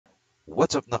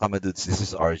What's up, Nakamadudes? This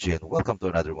is RJ, and welcome to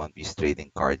another One Piece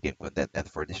trading card game content. And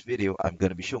for this video, I'm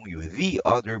gonna be showing you the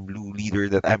other blue leader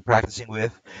that I'm practicing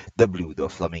with, the blue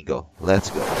Doflamingo. Let's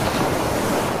go.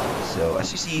 So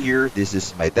as you see here, this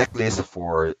is my deck list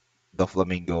for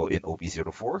Doflamingo in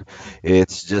OP-04.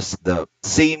 It's just the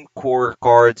same core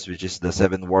cards, which is the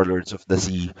 7 Warlords of the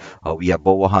Sea. We have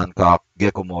Boa Hancock,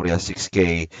 Gecko Moria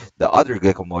 6K, the other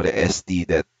Gecko Moria ST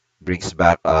that brings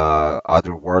back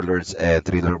other Warlords and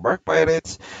Thriller Bark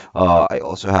Pirates. I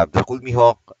also have the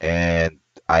Mihawk, and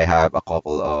I have a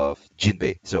couple of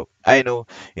Jinbei. So I know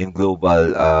in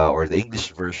global or the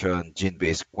English version, Jinbei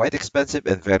is quite expensive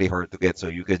and very hard to get. So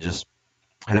you can just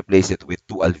replace it with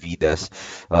two Alvidas,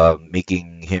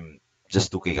 making him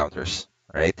just 2K counters,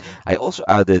 right? I also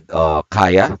added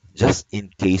Kaya just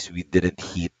in case we didn't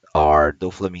hit our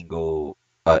Doflamingo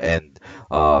and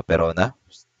Perona,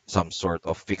 some sort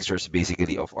of fixtures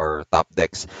basically of our top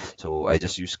decks. So I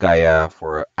just use Kaya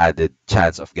for added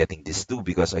chance of getting these two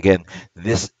because again,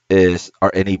 this is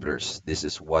our enablers. This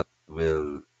is what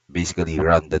will basically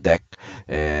run the deck.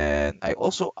 And I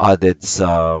also added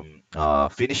some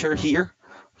finisher here.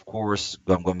 Of course,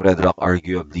 Gum Gum Red Rock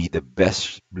arguably the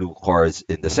best blue cards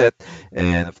in the set,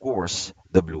 and of course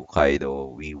the blue Kaido.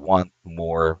 We want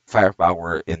more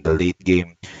firepower in the late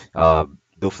game.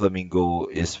 Doflamingo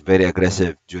is very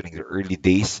aggressive during the early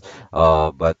days,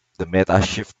 but the meta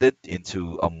shifted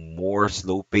into a more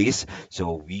slow pace.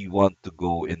 So we want to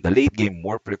go in the late game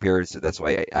more prepared. So that's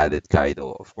why I added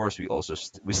Kaido. Of course, we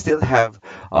still have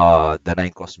the 9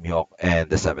 cost Mihawk and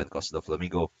the 7 cost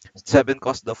Doflamingo. 7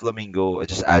 cost Doflamingo, I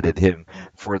just added him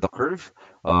for the curve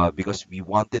because we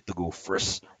wanted to go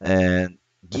first. And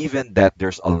given that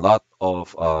there's a lot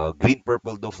of green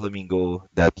purple Doflamingo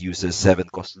that uses 7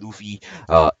 cost Luffy,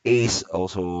 Ace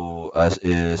also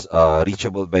is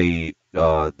reachable by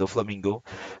Doflamingo.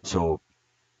 So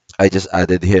I just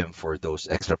added him for those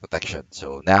extra protection.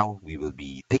 So now we will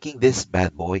be taking this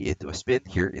bad boy into a spin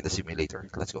here in the simulator.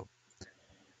 Let's go.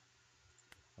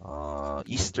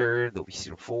 Eastern, the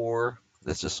OP-04.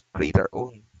 Let's just create our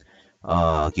own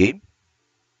game.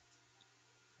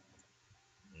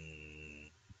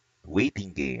 Mm,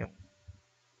 Waiting game.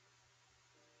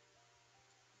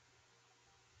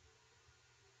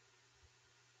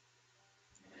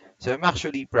 So I'm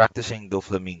actually practicing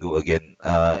Doflamingo again.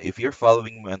 If you're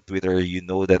following me on Twitter, you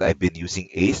know that I've been using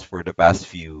Ace for the past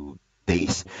few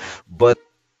days. But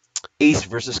Ace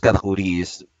versus Katakuri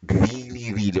is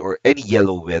really, or any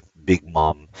yellow with Big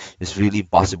Mom is really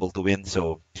impossible to win.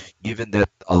 So, given that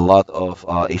a lot of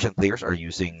Asian players are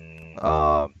using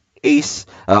Ace,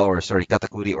 or sorry,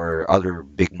 Katakuri or other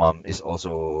Big Mom is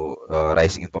also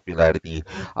rising in popularity,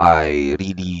 I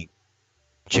really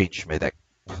changed my deck.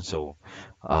 So,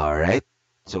 alright.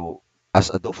 So, as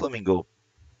a Doflamingo,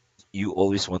 you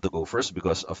always want to go first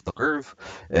because of the curve.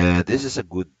 This is a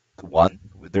good one.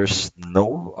 There's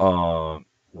no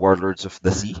Warlords of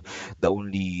the Sea. The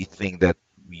only thing that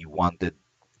we wanted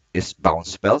is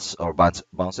bounce spells or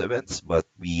bounce events, but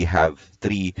we have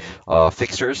three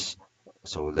fixtures.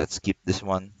 So let's keep this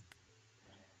one.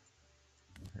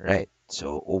 Right.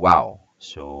 So, oh wow.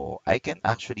 So I can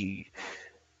actually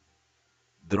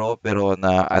draw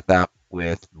Perona, attack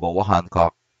with Boa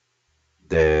Hancock,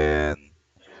 then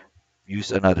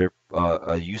use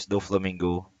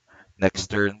Doflamingo next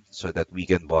turn so that we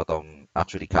can bottom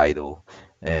actually Kaido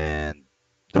and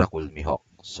Dracul Mihawk.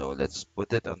 So let's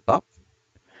put it on top.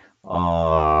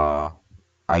 Uh,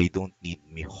 I don't need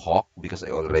Mihawk because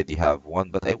I already have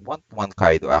one, but I want one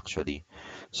Kaido actually.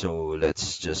 So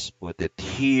let's just put it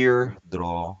here.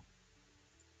 Draw.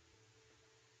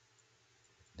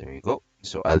 There you go.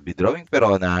 So I'll be drawing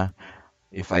Perona.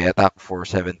 If I attack for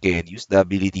 7k and use the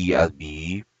ability, I'll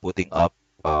be putting up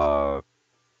Bo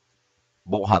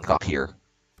Hancock here.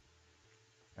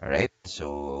 Alright,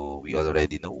 so we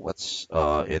already know what's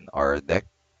in our deck.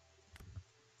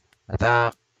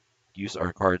 Attack, use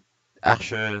our card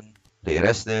action, play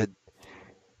rested.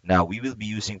 Now we will be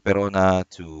using Perona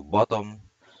to bottom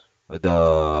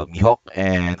the Mihawk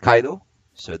and Kaido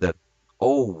so that,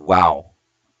 oh wow,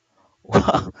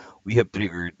 we have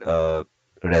triggered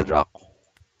Red Rock.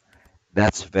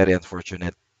 That's very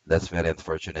unfortunate. That's very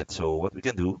unfortunate. So what we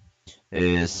can do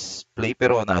is play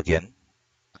Perona again.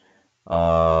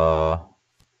 Uh,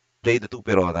 Play the two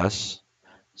Peronas.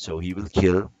 So he will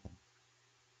kill.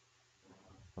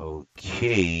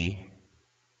 Okay.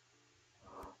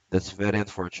 That's very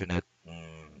unfortunate.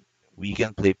 We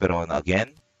can play Perona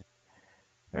again.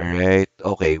 Alright.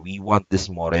 Okay, we want this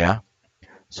Moria.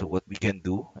 So what we can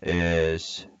do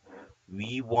is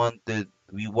we want to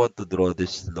draw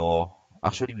this law.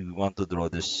 Actually, we want to draw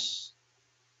this.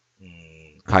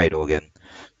 Kaido again.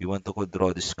 We want to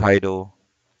draw this Kaido,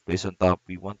 place on top.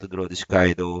 We want to draw this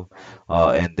Kaido,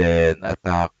 and then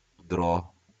attack, draw,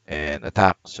 and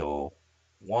attack. So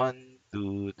 1,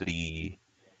 2, 3.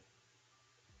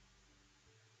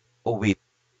 Oh wait,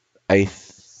 I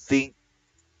think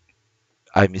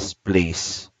I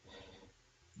misplaced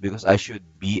because I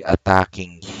should be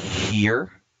attacking here.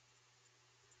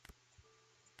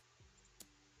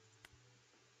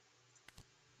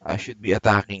 I should be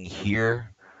attacking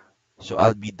here. So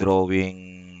I'll be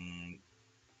drawing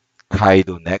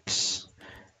Kaido next.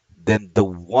 Then the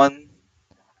one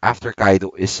after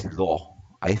Kaido is Law.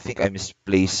 I think I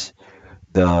misplaced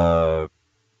the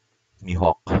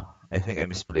Mihawk. I think I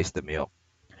misplaced the Mihawk.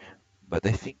 But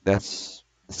I think that's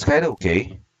kind of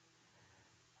okay.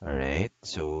 Alright,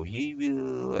 so he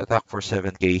will attack for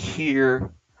 7k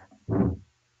here.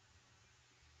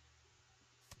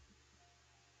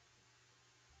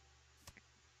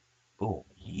 Oh,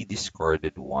 he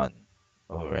discarded one.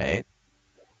 Alright.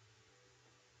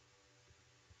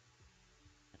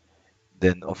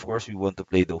 Then of course we want to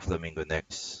play Doflamingo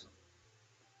next.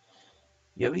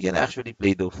 Yeah, we can actually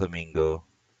play Doflamingo.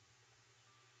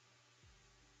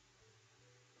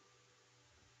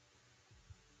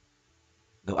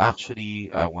 No,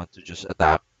 actually, I want to just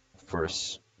attack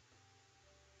first.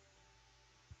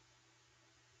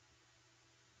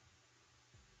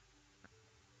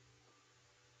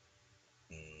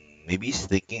 Maybe he's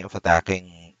thinking of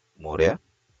attacking Moria.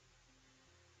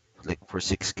 Like for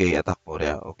 6k attack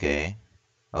Moria. Okay.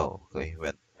 Oh, okay.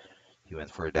 He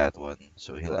went for that one.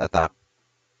 So he'll attack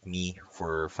me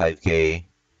for 5k.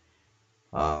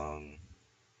 Um,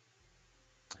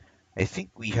 I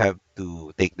think we have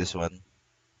to take this one.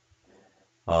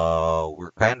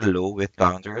 We're kind of low with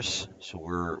counters, so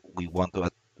we want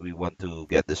to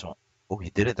get this one. Oh, he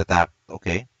didn't attack.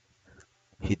 Okay,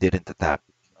 he didn't attack.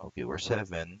 Okay, we're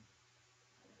 7.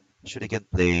 Should I can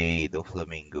play the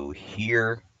Flamingo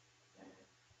here.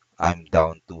 I'm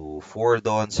down to 4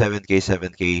 Dawn, 7k,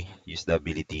 7k. Use the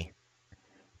ability.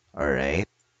 Alright.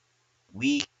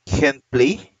 We can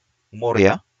play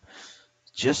Moria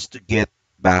just to get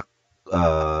back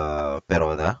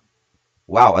Perona.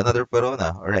 Wow, another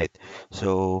Perona. Alright.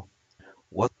 So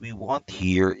what we want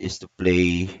here is to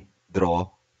play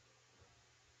draw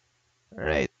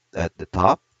right at the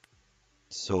top.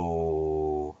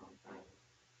 So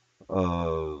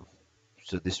uh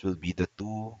so this will be the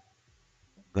two.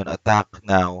 Gonna attack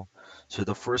now. So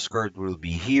the first card will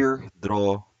be here.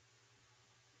 Draw,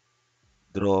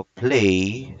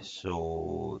 play.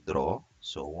 So draw.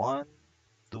 So 1,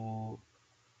 2,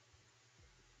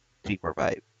 3, 4,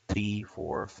 5. 3,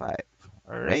 4, 5.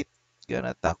 All right.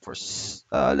 Gonna attack for.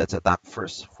 Let's attack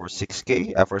first for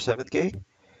 6k. For 7k.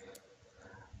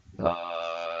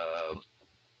 Uh,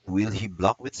 will he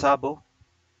block with Sabo?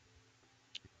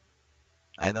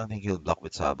 I don't think he'll block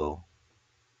with Sabo.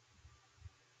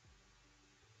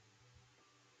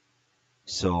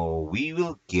 So we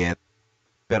will get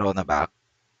Perona back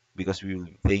because we will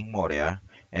be playing Moria,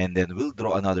 and then we'll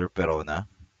draw another Perona.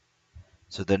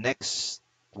 So the next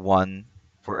one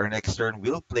for our next turn,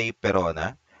 we'll play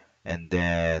Perona and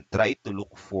then try to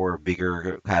look for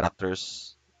bigger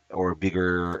characters or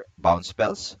bigger bounce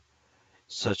spells,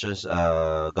 such as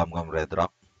Gum Gum Red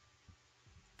Rock.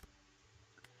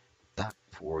 That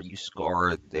for use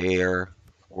guard there.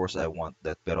 Of course, I want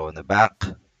that Perona back.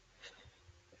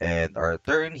 And our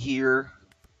turn here,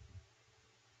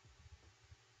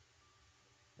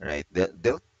 right?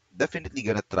 They'll definitely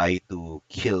gonna try to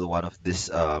kill one of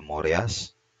these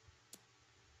Morias.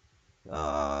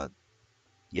 Uh,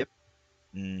 yep.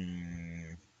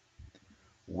 Mm,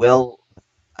 well,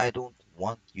 I don't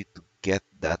want you to get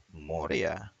that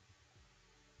Moria.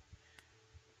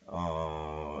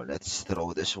 Let's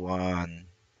throw this one.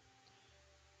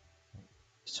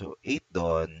 So 8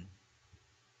 Dawn.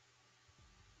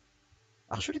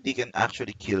 Actually, they can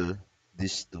actually kill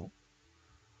these two.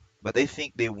 But I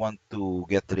think they want to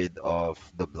get rid of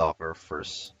the blocker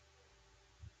first.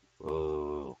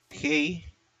 Okay.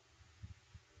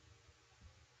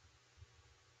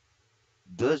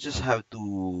 They'll just have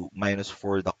to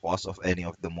 -4 the cost of any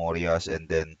of the Morias and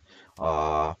then,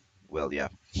 uh, well, yeah.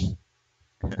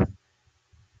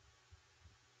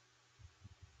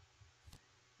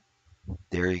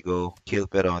 There you go. Kill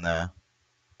Perona.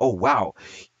 Oh, wow.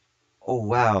 Oh,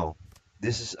 wow.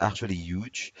 This is actually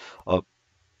huge.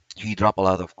 He dropped a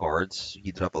lot of cards.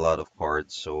 He dropped a lot of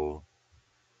cards, so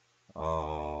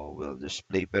we'll just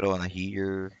play Perona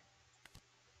here.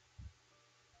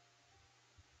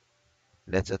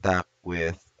 Let's attack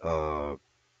with well,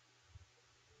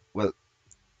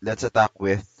 let's attack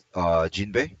with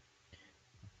Jinbei.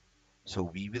 So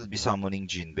we will be summoning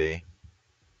Jinbei.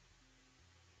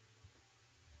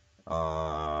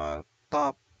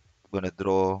 Top, gonna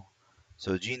draw.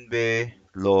 So Jinbei,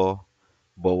 Law,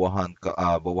 Bawahan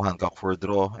Kak for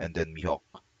draw, and then Mihawk.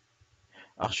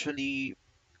 Actually,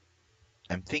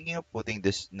 I'm thinking of putting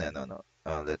this. No, no, no.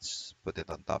 Let's put it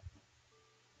on top.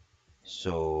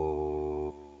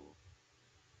 So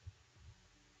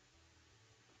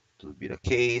it will be the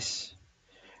case.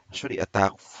 Actually,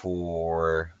 attack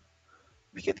for.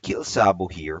 We can kill Sabo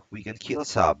here. We can kill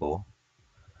Sabo.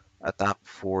 Attack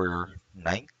for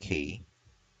 9k.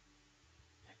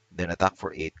 Then attack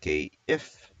for 8k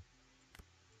if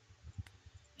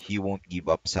he won't give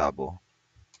up Sabo.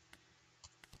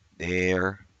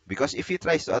 There. Because if he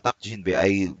tries to attack Jinbei,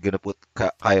 I gonna put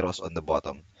Kairos on the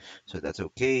bottom. So that's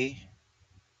okay.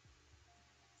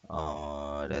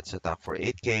 Let's attack for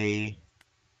 8k.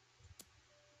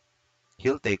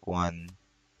 He'll take one.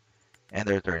 And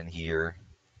return here.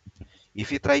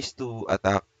 If he tries to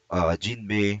attack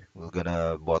Jinbei, we're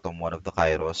gonna bottom one of the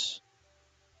Kairos.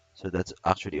 So that's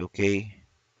actually okay.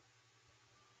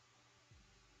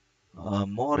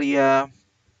 Moria,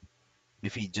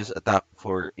 if he just attack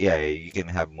for, yeah, you can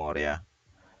have Moria.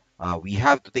 We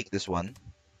have to take this one.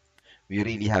 We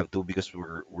really have to because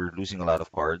we're losing a lot of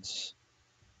cards.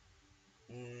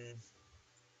 Mm,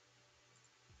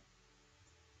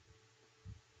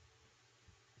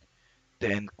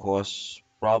 10 cost,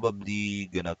 probably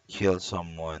gonna kill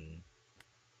someone.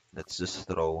 Let's just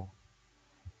throw.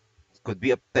 Could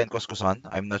be a 10 cost Kusan.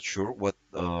 I'm not sure what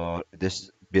this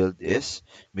build is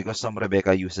because some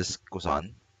Rebecca uses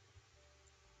Kusan.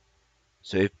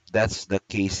 So if that's the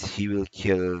case, he will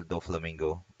kill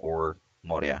Doflamingo or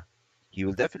Moria. He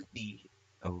will definitely.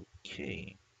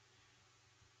 Okay.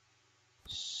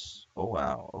 Oh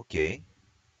wow. Okay.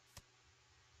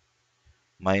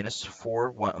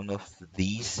 -4 one of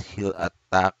these. He'll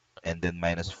attack and then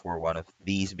 -4 one of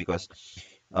these because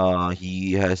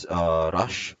he has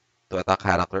rush to attack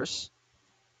characters.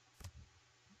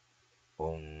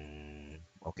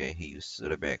 Okay. He used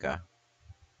Rebecca.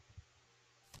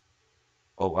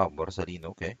 Oh wow.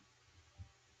 Borsalino. Okay.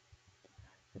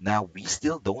 Now we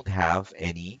still don't have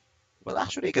any. Well,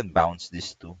 actually, I can bounce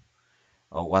this too.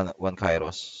 One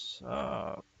Kairos.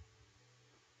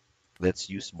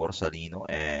 Let's use Borsalino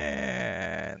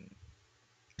and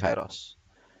Kairos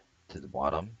to the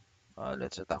bottom.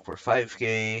 Let's attack for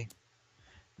 5k.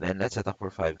 Then let's attack for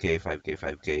 5k, 5k,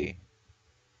 5k.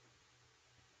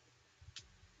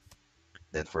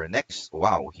 Then for next,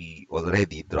 wow, he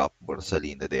already dropped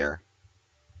Borsalino there.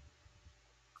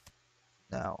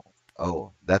 Now,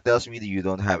 oh, that tells me that you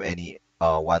don't have any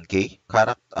 1k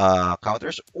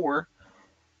counters, or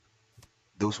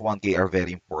those 1k are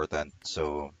very important.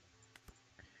 So,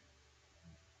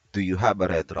 do you have a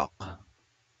red rock?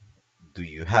 Do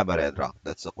you have a red rock?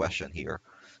 That's the question here.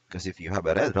 Because if you have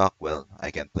a red rock, well,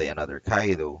 I can play another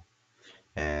Kaido.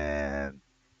 And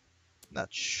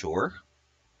not sure.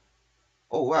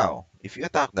 Oh wow. If you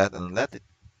attack that and let it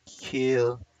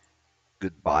kill,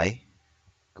 goodbye.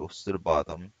 Goes to the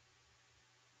bottom.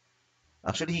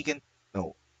 Actually, he can.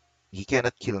 No, he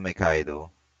cannot kill my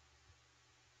Kaido.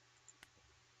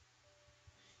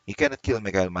 He cannot kill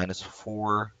my Kaido.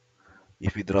 -4.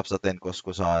 If he drops a 10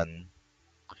 Koskosan,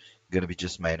 gonna be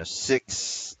just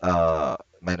 -6.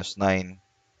 -9.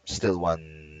 Still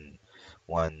one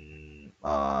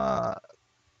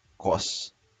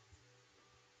cost.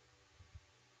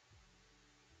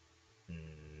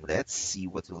 Let's see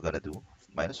what we're gonna do.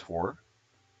 -4.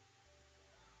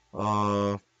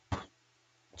 Uh,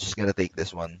 just gonna take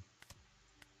this one.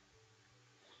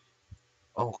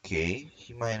 Okay,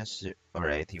 he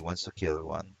Alright, he wants to kill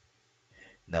one.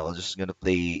 Now we're just gonna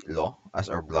play Law as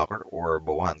our blocker or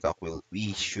Bow Hancock.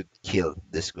 We should kill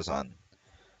this Kusan.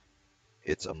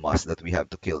 It's a must that we have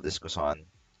to kill this Kusan.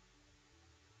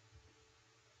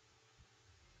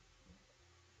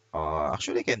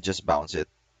 Actually, I can just bounce it.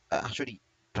 Actually,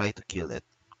 try to kill it.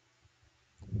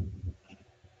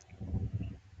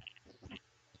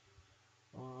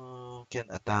 Can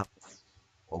attack.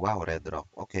 Oh wow, Red Rock.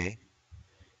 Okay.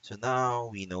 So now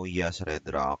we know he has Red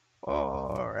Rock.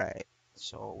 Alright.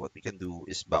 So what we can do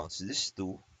is bounce this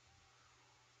two.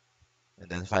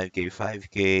 And then 5k,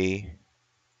 5k.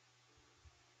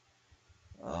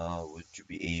 Would you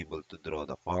be able to draw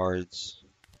the cards?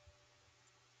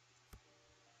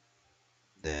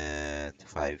 Then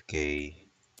 5k.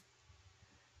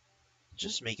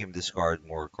 Just make him discard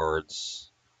more cards.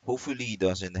 Hopefully he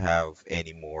doesn't have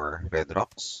any more red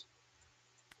rocks.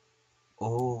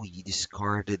 Oh, he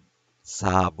discarded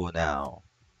Sabo now.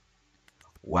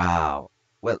 Wow.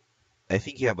 Well, I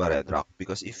think he have a red rock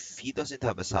because if he doesn't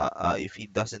have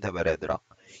a red rock,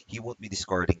 he won't be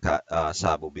discarding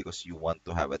Sabo because you want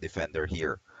to have a defender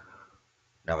here.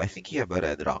 Now I think he have a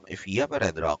red rock. If he have a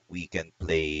red rock, we can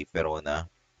play Perona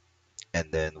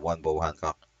and then one bow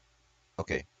Hancock.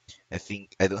 Okay,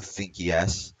 I don't think he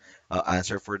has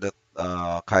answer for that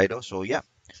Kaido. So yeah,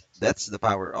 that's the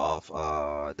power of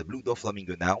the Blue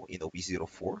Doflamingo now in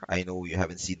OP-04. I know you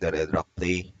haven't seen the red rock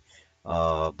play,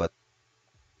 but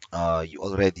you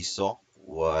already saw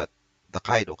what the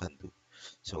Kaido can do.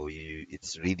 So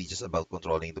it's really just about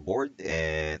controlling the board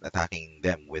and attacking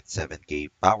them with 7k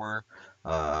power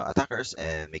attackers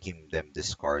and making them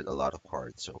discard a lot of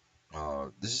cards. So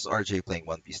this is RJ playing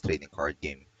One Piece trading card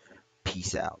game.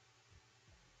 Peace out.